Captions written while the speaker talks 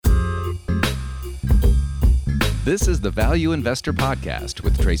This is the Value Investor Podcast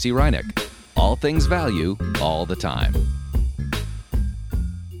with Tracy Reinick. All things value, all the time.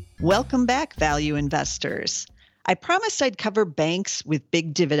 Welcome back, value investors. I promised I'd cover banks with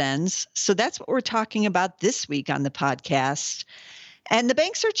big dividends, so that's what we're talking about this week on the podcast. And the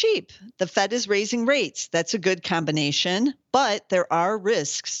banks are cheap. The Fed is raising rates. That's a good combination, but there are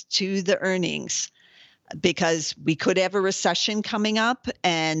risks to the earnings because we could have a recession coming up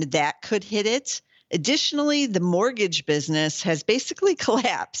and that could hit it. Additionally, the mortgage business has basically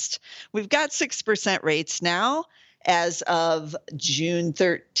collapsed. We've got 6% rates now as of June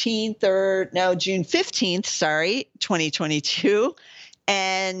 15th, 2022.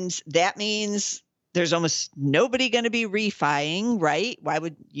 And that means there's almost nobody going to be refiing, right? Why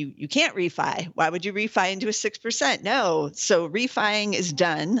would you can't refi. Why would you refi into a 6%? No. So refiing is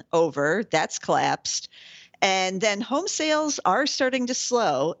done, over, that's collapsed. And then home sales are starting to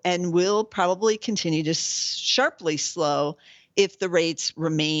slow and will probably continue to sharply slow if the rates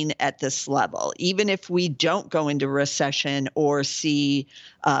remain at this level, even if we don't go into recession or see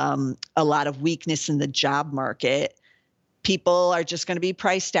a lot of weakness in the job market. People are just going to be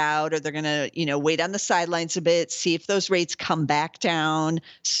priced out, or they're going to, wait on the sidelines a bit, see if those rates come back down.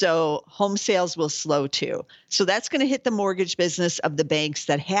 So home sales will slow too. So that's going to hit the mortgage business of the banks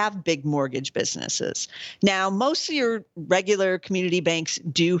that have big mortgage businesses. Now, most of your regular community banks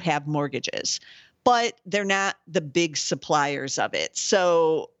do have mortgages, but they're not the big suppliers of it.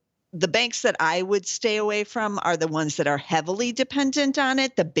 So the banks that I would stay away from are the ones that are heavily dependent on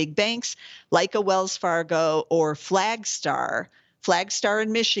it, the big banks like a Wells Fargo or Flagstar. Flagstar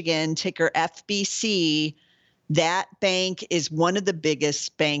in Michigan, ticker FBC, that bank is one of the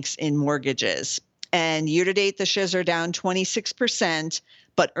biggest banks in mortgages. And year to date, the shares are down 26%,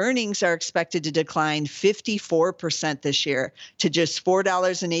 but earnings are expected to decline 54% this year to just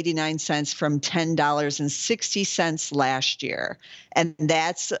 $4.89 from $10.60 last year. And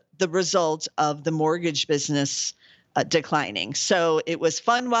that's the result of the mortgage business declining. So it was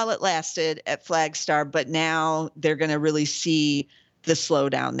fun while it lasted at Flagstar, but now they're going to really see the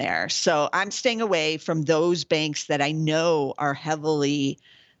slowdown there. So I'm staying away from those banks that I know are heavily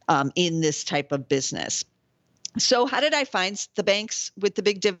in this type of business. So how did I find the banks with the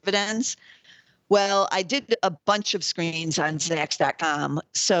big dividends? Well, I did a bunch of screens on Zacks.com.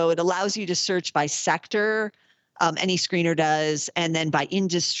 So it allows you to search by sector, any screener does, and then by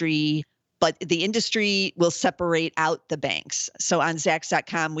industry. But the industry will separate out the banks. So on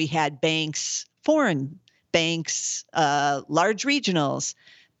Zacks.com, we had banks, foreign banks, large regionals,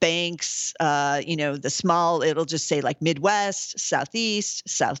 banks, the small, it'll just say like Midwest, Southeast,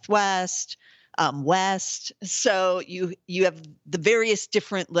 Southwest, West. So you have the various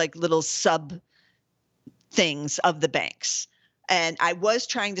different like little sub things of the banks. And I was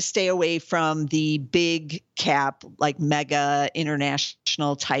trying to stay away from the big cap, like mega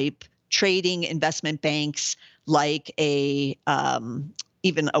international type trading investment banks like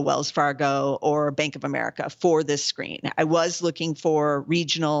even a Wells Fargo or Bank of America for this screen. I was looking for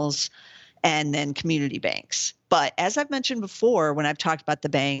regionals and then community banks. But as I've mentioned before, when I've talked about the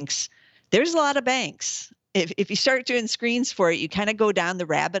banks, there's a lot of banks. If you start doing screens for it, you kind of go down the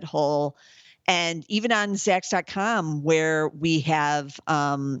rabbit hole. And even on Zacks.com, where we have,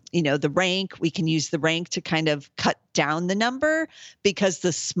 the rank, we can use the rank to kind of cut down the number because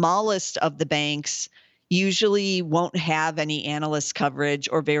the smallest of the banks usually won't have any analyst coverage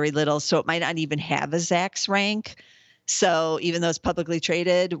or very little. So it might not even have a Zacks rank. So even though it's publicly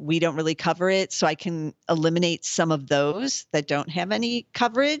traded, we don't really cover it. So I can eliminate some of those that don't have any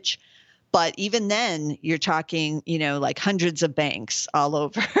coverage. But even then, you're talking, like hundreds of banks all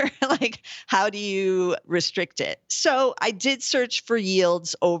over. Like, how do you restrict it? So I did search for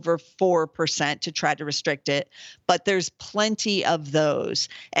yields over 4% to try to restrict it, but there's plenty of those.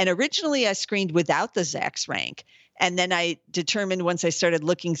 And originally, I screened without the Zacks rank. And then I determined once I started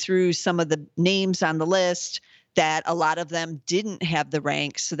looking through some of the names on the list that a lot of them didn't have the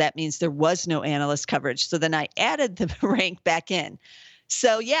rank. So that means there was no analyst coverage. So then I added the rank back in.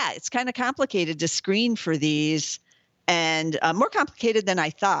 So yeah, it's kind of complicated to screen for these, and more complicated than I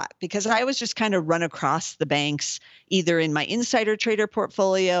thought, because I was just kind of run across the banks either in my insider trader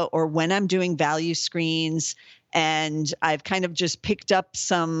portfolio or when I'm doing value screens. And I've kind of just picked up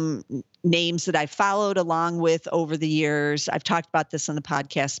some names that I followed along with over the years. I've talked about this on the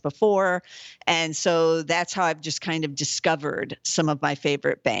podcast before. And so that's how I've just kind of discovered some of my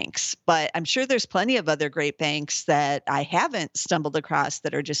favorite banks. But I'm sure there's plenty of other great banks that I haven't stumbled across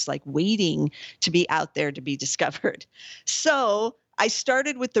that are just like waiting to be out there to be discovered. So I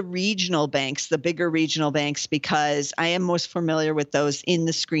started with the regional banks, the bigger regional banks, because I am most familiar with those in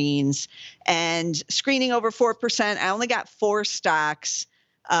the screens. And screening over 4%, I only got 4 stocks.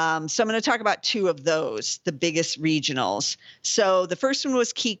 So I'm going to talk about 2 of those, the biggest regionals. So the first one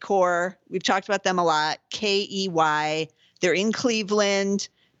was KeyCorp. We've talked about them a lot. KEY. They're in Cleveland,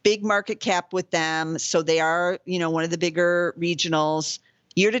 big market cap with them. So they are, one of the bigger regionals.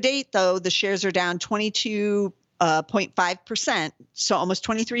 Year to date, though, the shares are down 22.5%, so almost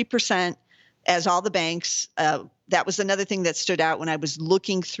 23%, as all the banks. That was another thing that stood out when I was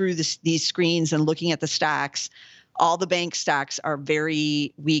looking through these screens and looking at the stocks. All the bank stocks are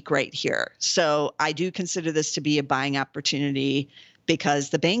very weak right here. So I do consider this to be a buying opportunity because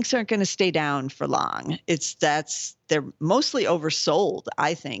the banks aren't going to stay down for long. They're mostly oversold,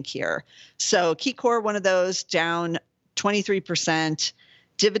 I think, here. So KeyCorp, one of those, down 23%.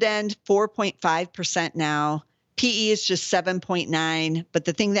 Dividend 4.5% now. PE is just 7.9. But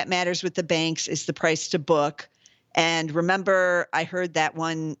the thing that matters with the banks is the price to book. And remember, I heard that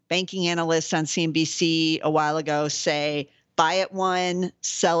one banking analyst on CNBC a while ago say, buy at 1,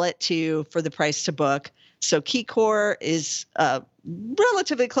 sell at 2 for the price to book. So KeyCorp is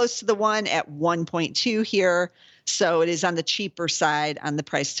relatively close to the 1 at 1.2 here. So it is on the cheaper side on the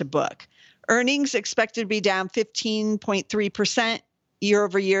price to book. Earnings expected to be down 15.3% year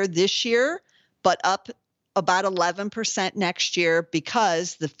over year this year, but up about 11% next year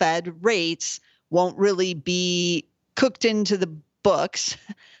because the Fed rates won't really be cooked into the books,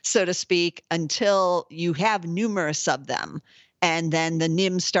 so to speak, until you have numerous of them. And then the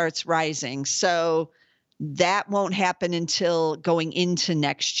NIM starts rising. So that won't happen until going into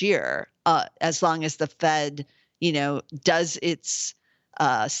next year, as long as the Fed, does its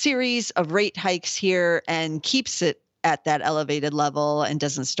series of rate hikes here and keeps it at that elevated level and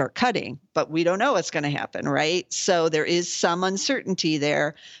doesn't start cutting. But we don't know what's going to happen, right? So there is some uncertainty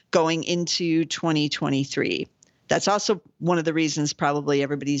there going into 2023. That's also one of the reasons probably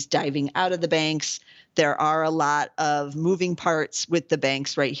everybody's diving out of the banks. There are a lot of moving parts with the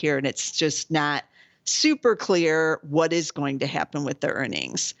banks right here, and it's just not super clear what is going to happen with their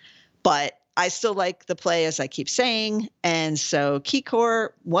earnings. But I still like the play, as I keep saying. And so KeyCorp,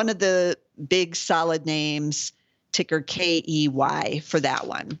 one of the big solid names, ticker KEY for that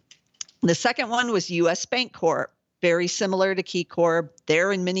one. The second one was US Bancorp, very similar to KeyCorp.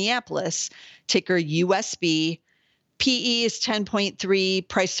 They're in Minneapolis, ticker USB. PE is 10.3.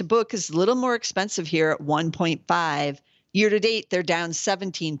 Price to book is a little more expensive here at 1.5. Year to date, they're down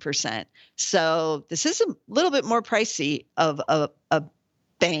 17%. So this is a little bit more pricey of a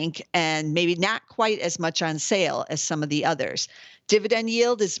bank and maybe not quite as much on sale as some of the others. Dividend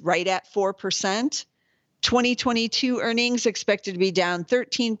yield is right at 4%. 2022 earnings expected to be down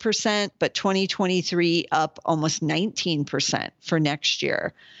 13%, but 2023 up almost 19% for next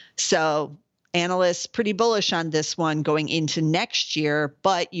year. So analysts pretty bullish on this one going into next year,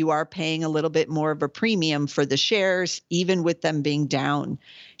 but you are paying a little bit more of a premium for the shares, even with them being down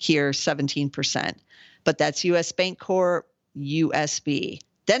here 17%. But that's US Bancorp, USB.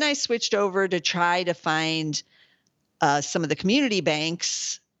 Then I switched over to try to find some of the community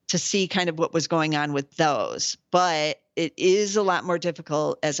banks to see kind of what was going on with those. But it is a lot more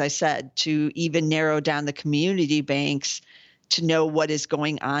difficult, as I said, to even narrow down the community banks to know what is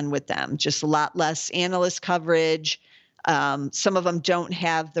going on with them. Just a lot less analyst coverage. Some of them don't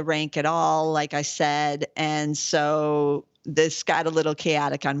have the rank at all, like I said. And so this got a little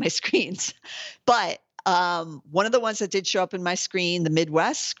chaotic on my screens. But one of the ones that did show up in my screen, the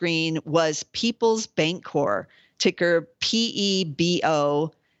Midwest screen, was People's Bancorp, ticker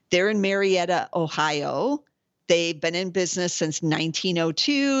PEBO. They're in Marietta, Ohio. They've been in business since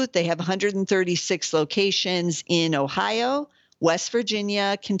 1902. They have 136 locations in Ohio, West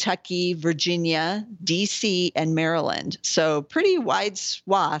Virginia, Kentucky, Virginia, DC, and Maryland. So pretty wide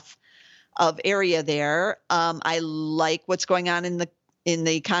swath of area there. I like what's going on in the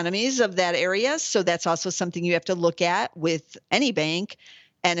economies of that area. So that's also something you have to look at with any bank,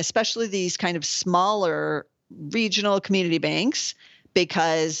 and especially these kind of smaller regional community banks,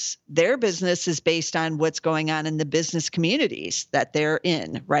 because their business is based on what's going on in the business communities that they're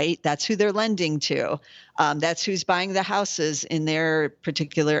in, right? That's who they're lending to. That's who's buying the houses in their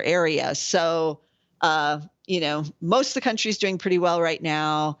particular area. So, most of the country is doing pretty well right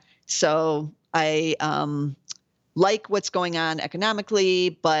now. So I like what's going on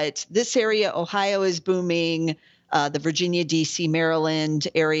economically, but this area, Ohio, is booming. The Virginia, DC, Maryland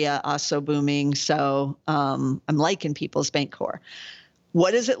area also booming. So I'm liking People's Bancorp.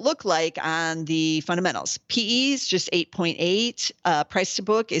 What does it look like on the fundamentals? PE is just 8.8. Price to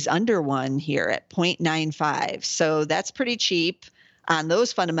book is under 1 here at 0.95. So that's pretty cheap. on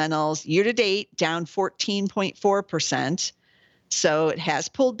those fundamentals. Year to date, down 14.4%. So it has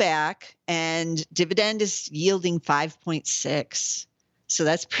pulled back, and dividend is yielding 5.6. So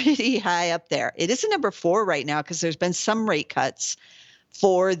that's pretty high up there. It is a number 4 right now because there's been some rate cuts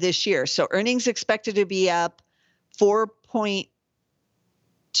for this year. So earnings expected to be up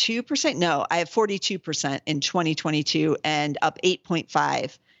 4.2%. No, I have 42% in 2022 and up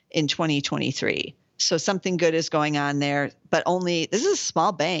 8.5 in 2023. So something good is going on there, but this is a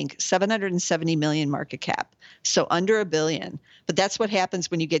small bank, 770 million market cap. So under $1 billion. But that's what happens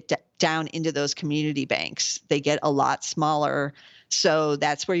when you get down into those community banks. They get a lot smaller. So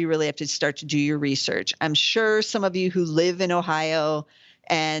that's where you really have to start to do your research. I'm sure some of you who live in Ohio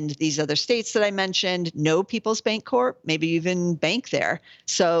and these other states that I mentioned know People's Bank Corp, maybe even bank there.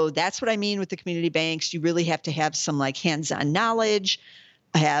 So that's what I mean with the community banks. You really have to have some like hands-on knowledge.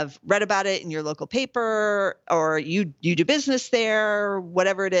 I have read about it in your local paper, or you do business there,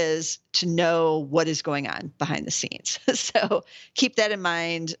 whatever it is, to know what is going on behind the scenes. So keep that in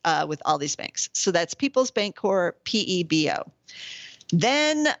mind with all these banks. So that's People's Bank Corp, PEBO.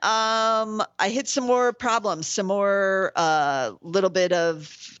 Then I hit some more problems, some more little bit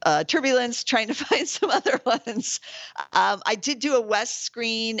of turbulence trying to find some other ones. I did do a West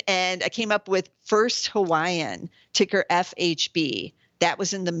screen, and I came up with First Hawaiian, ticker FHB. That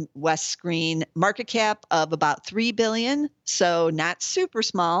was in the West screen, market cap of about $3 billion. So not super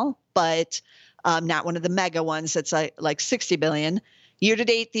small, but not one of the mega ones that's like $60 billion. Year to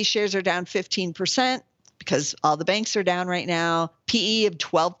date, these shares are down 15% because all the banks are down right now. PE of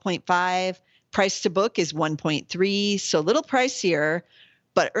 12.5, price to book is 1.3, so a little pricier,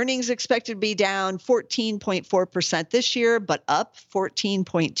 but earnings expected to be down 14.4% this year, but up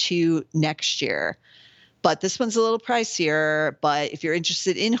 14.2% next year. But this one's a little pricier. But if you're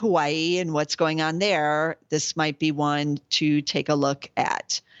interested in Hawaii and what's going on there, this might be one to take a look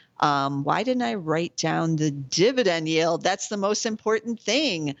at. Why didn't I write down the dividend yield? That's the most important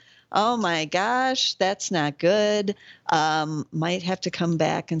thing. Oh my gosh, that's not good. Might have to come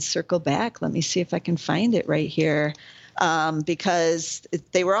back and circle back. Let me see if I can find it right here. Because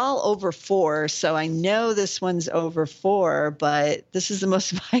they were all over 4. So I know this one's over 4, but this is the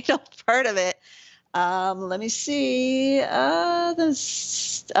most vital part of it. Let me see.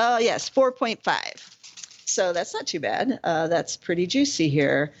 Yes, 4.5. So that's not too bad. That's pretty juicy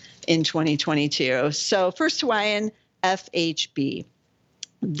here in 2022. So First Hawaiian, FHB.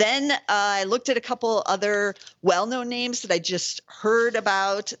 Then I looked at a couple other well-known names that I just heard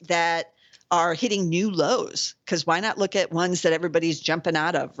about that are hitting new lows, because why not look at ones that everybody's jumping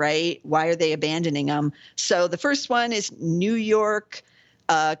out of, right? Why are they abandoning them? So the first one is New York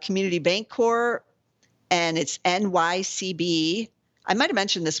Community Bank Corp, and it's NYCB. I might have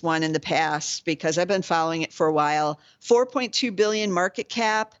mentioned this one in the past because I've been following it for a while. 4.2 billion market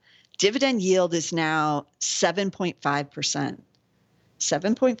cap. Dividend yield is now 7.5%.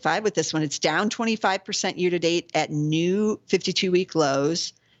 7.5 with this one. It's down 25% year to date at new 52-week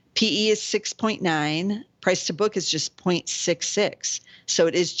lows. PE is 6.9. Price to book is just 0.66. So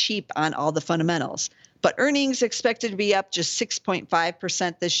it is cheap on all the fundamentals. But earnings expected to be up just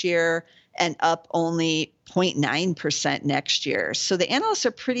 6.5% this year and up only 0.9% next year. So the analysts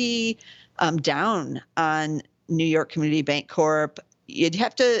are pretty down on New York Community Bank Corp. You'd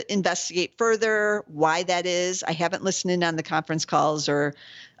have to investigate further why that is. I haven't listened in on the conference calls or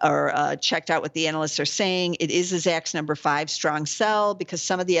checked out what the analysts are saying. It is a Zacks number 5 strong sell because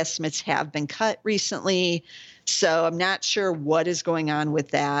some of the estimates have been cut recently. So I'm not sure what is going on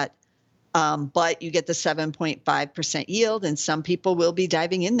with that. But you get the 7.5% yield, and some people will be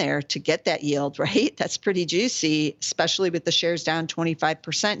diving in there to get that yield, right? That's pretty juicy, especially with the shares down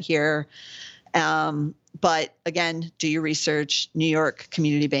 25% here. But again, do your research, New York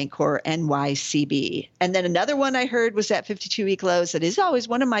Community Bank Corp, NYCB. And then another one I heard was at 52-week lows. That is always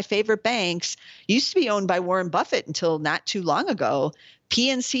one of my favorite banks. Used to be owned by Warren Buffett until not too long ago.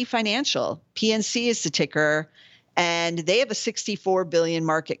 PNC Financial. PNC is the ticker. And they have a 64 billion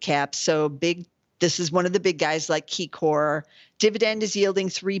market cap. So big. This is one of the big guys like KeyCorp. Dividend is yielding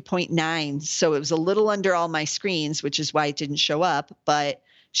 3.9. So it was a little under all my screens, which is why it didn't show up. But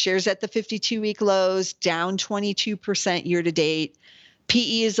shares at the 52-week lows, down 22% year to date.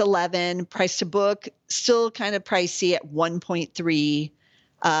 PE is 11. Price to book, still kind of pricey at 1.3.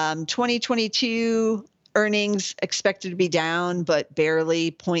 2022 earnings expected to be down, but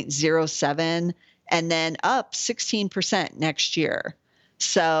barely 0.07. And then up 16% next year.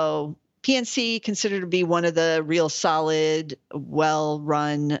 So PNC considered to be one of the real solid,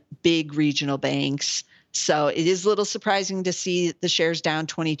 well-run, big regional banks. So it is a little surprising to see the shares down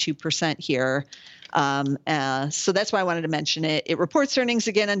 22% here. So that's why I wanted to mention it. It reports earnings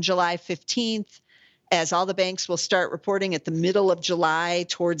again on July 15th, as all the banks will start reporting at the middle of July,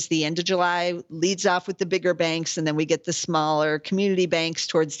 towards the end of July, leads off with the bigger banks, and then we get the smaller community banks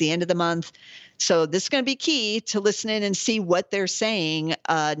towards the end of the month. So this is going to be key to listen in and see what they're saying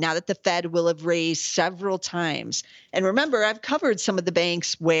now that the Fed will have raised several times. And remember, I've covered some of the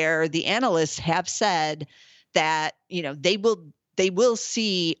banks where the analysts have said that, they will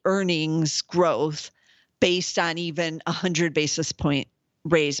see earnings growth based on even 100 basis point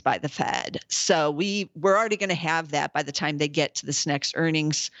raised by the Fed. So we're already going to have that by the time they get to this next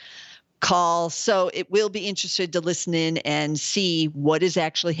earnings call. So it will be interested to listen in and see what is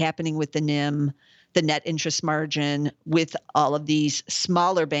actually happening with the NIM, the net interest margin, with all of these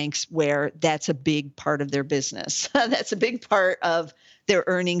smaller banks where that's a big part of their business. That's a big part of their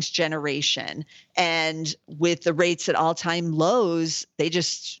earnings generation. And with the rates at all-time lows, they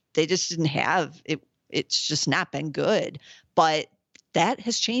just didn't have it. It's just not been good. But that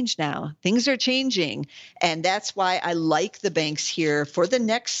has changed now. Things are changing. And that's why I like the banks here for the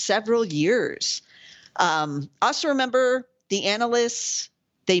next several years. Also remember, the analysts,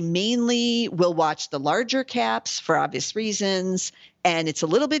 they mainly will watch the larger caps for obvious reasons. And it's a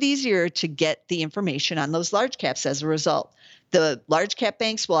little bit easier to get the information on those large caps as a result. The large cap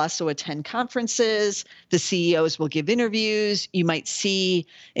banks will also attend conferences. The CEOs will give interviews. You might see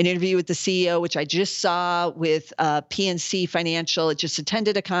an interview with the CEO, which I just saw with PNC Financial. It just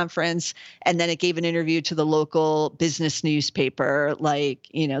attended a conference, and then it gave an interview to the local business newspaper, like,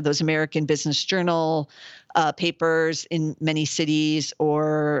 those American Business Journal papers in many cities,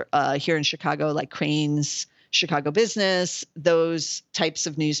 or here in Chicago, like Crane's Chicago Business, those types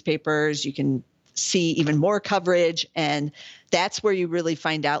of newspapers. You can see even more coverage, and that's where you really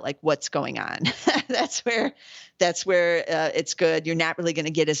find out like what's going on. that's where it's good. You're not really going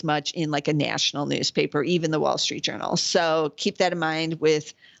to get as much in like a national newspaper, even the Wall Street Journal. So keep that in mind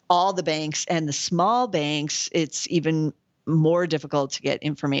with all the banks. And the small banks, it's even more difficult to get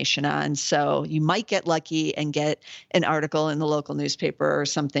information on. So you might get lucky and get an article in the local newspaper or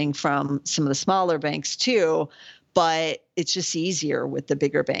something from some of the smaller banks too, but it's just easier with the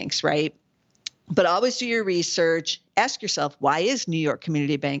bigger banks, right? But always do your research. Ask yourself, why is New York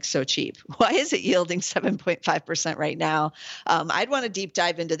Community Bank so cheap? Why is it yielding 7.5% right now? I'd want to deep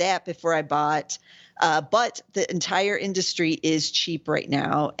dive into that before I bought. But the entire industry is cheap right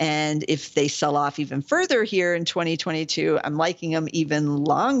now. And if they sell off even further here in 2022, I'm liking them even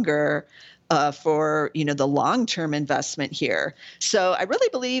longer for the long-term investment here. So I really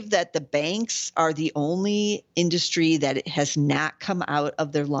believe that the banks are the only industry that has not come out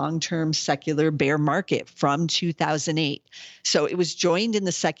of their long-term secular bear market from 2008. So it was joined in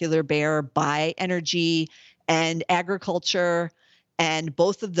the secular bear by energy and agriculture. And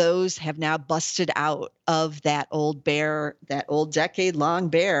both of those have now busted out of that old bear, that old decade-long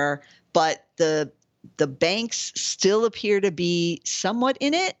bear. But the banks still appear to be somewhat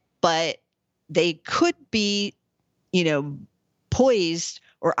in it, but they could be, poised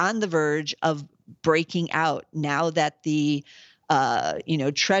or on the verge of breaking out now that the,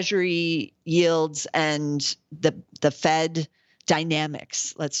 Treasury yields and the Fed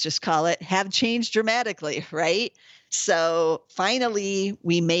dynamics, let's just call it, have changed dramatically, right? So finally,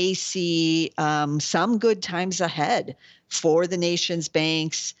 we may see some good times ahead for the nation's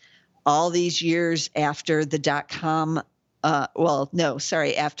banks all these years after the dot-com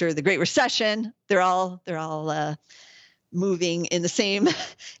after the Great Recession. They're all moving in the same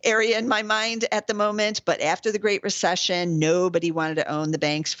area in my mind at the moment. But after the Great Recession, nobody wanted to own the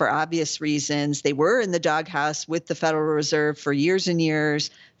banks for obvious reasons. They were in the doghouse with the Federal Reserve for years and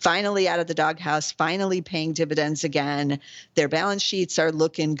years, finally out of the doghouse, finally paying dividends again. Their balance sheets are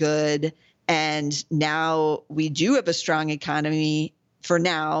looking good. And now we do have a strong economy. For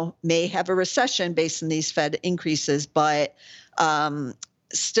now, may have a recession based on these Fed increases, but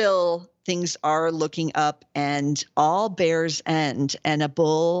still things are looking up, and all bears end and a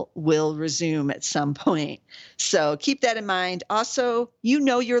bull will resume at some point. So keep that in mind. Also,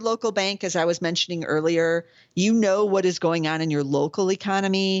 your local bank, as I was mentioning earlier, what is going on in your local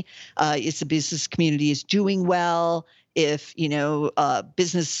economy. If the business community is doing well, if,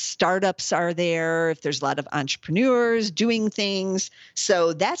 business startups are there, if there's a lot of entrepreneurs doing things.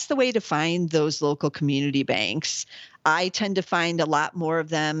 So that's the way to find those local community banks. I tend to find a lot more of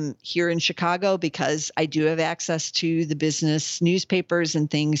them here in Chicago because I do have access to the business newspapers and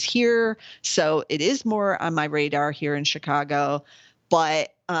things here. So it is more on my radar here in Chicago.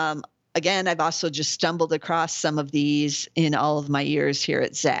 But again, I've also just stumbled across some of these in all of my years here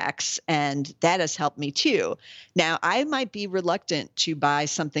at Zacks, and that has helped me too. Now, I might be reluctant to buy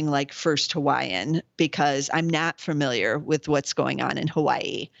something like First Hawaiian because I'm not familiar with what's going on in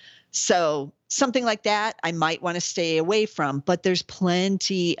Hawaii. So something like that, I might want to stay away from, but there's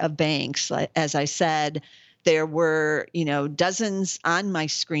plenty of banks. As I said, there were, dozens on my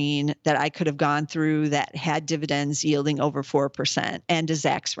screen that I could have gone through that had dividends yielding over 4% and a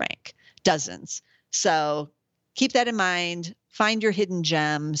Zacks rank, dozens. So keep that in mind, find your hidden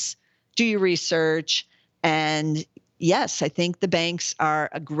gems, do your research. And yes, I think the banks are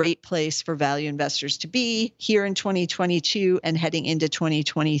a great place for value investors to be here in 2022 and heading into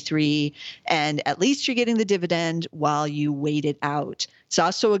 2023. And at least you're getting the dividend while you wait it out. It's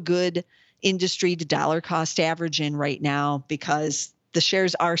also a good industry to dollar cost average in right now because the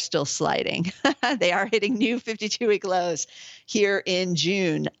shares are still sliding. They are hitting new 52-week lows here in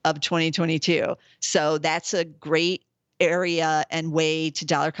June of 2022. So that's a great area and way to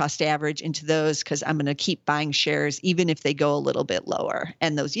dollar cost average into those because I'm going to keep buying shares even if they go a little bit lower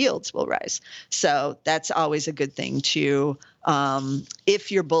and those yields will rise. So that's always a good thing too.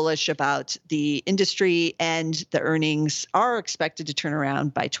 If you're bullish about the industry and the earnings are expected to turn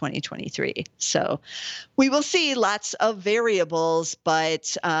around by 2023. So we will see lots of variables,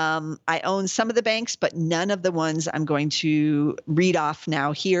 but I own some of the banks, but none of the ones I'm going to read off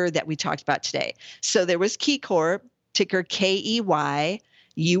now here that we talked about today. So there was KeyCorp, ticker KEY,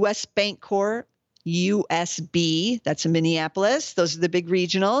 US Bancorp, USB, that's in Minneapolis. Those are the big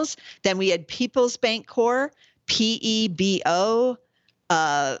regionals. Then we had People's Bancorp, PEBO.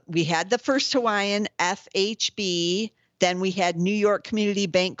 We had the First Hawaiian, FHB. Then we had New York Community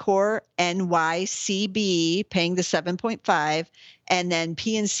Bancorp, NYCB, paying the 7.5. And then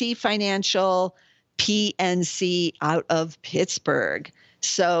PNC Financial, PNC out of Pittsburgh.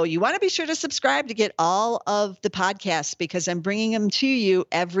 So you want to be sure to subscribe to get all of the podcasts because I'm bringing them to you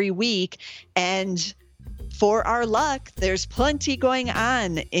every week. And for our luck, there's plenty going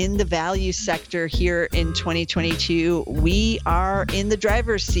on in the value sector here in 2022. We are in the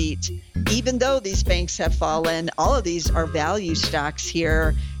driver's seat. Even though these banks have fallen, all of these are value stocks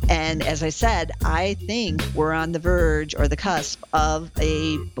here. And as I said, I think we're on the verge or the cusp of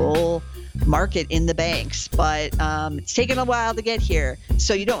a bull market in the banks, but it's taken a while to get here.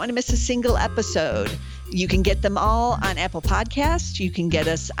 So you don't want to miss a single episode. You can get them all on Apple Podcasts. You can get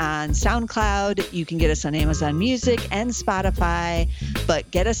us on SoundCloud. You can get us on Amazon Music and Spotify, but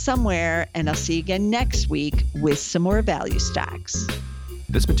get us somewhere. And I'll see you again next week with some more value stocks.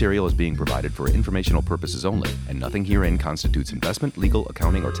 This material is being provided for informational purposes only, and nothing herein constitutes investment, legal,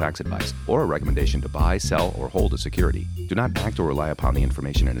 accounting, or tax advice, or a recommendation to buy, sell, or hold a security. Do not act or rely upon the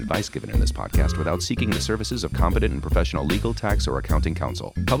information and advice given in this podcast without seeking the services of competent and professional legal, tax, or accounting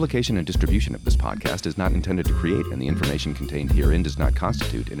counsel. Publication and distribution of this podcast is not intended to create, and the information contained herein does not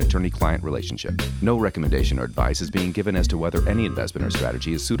constitute an attorney-client relationship. No recommendation or advice is being given as to whether any investment or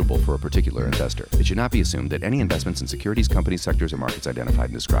strategy is suitable for a particular investor. It should not be assumed that any investments in securities, companies, sectors, or markets identified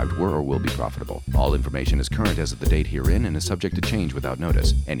and described were or will be profitable. All information is current as of the date herein and is subject to change without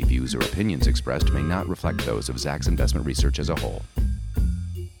notice. Any views or opinions expressed may not reflect those of Zacks Investment Research as a whole.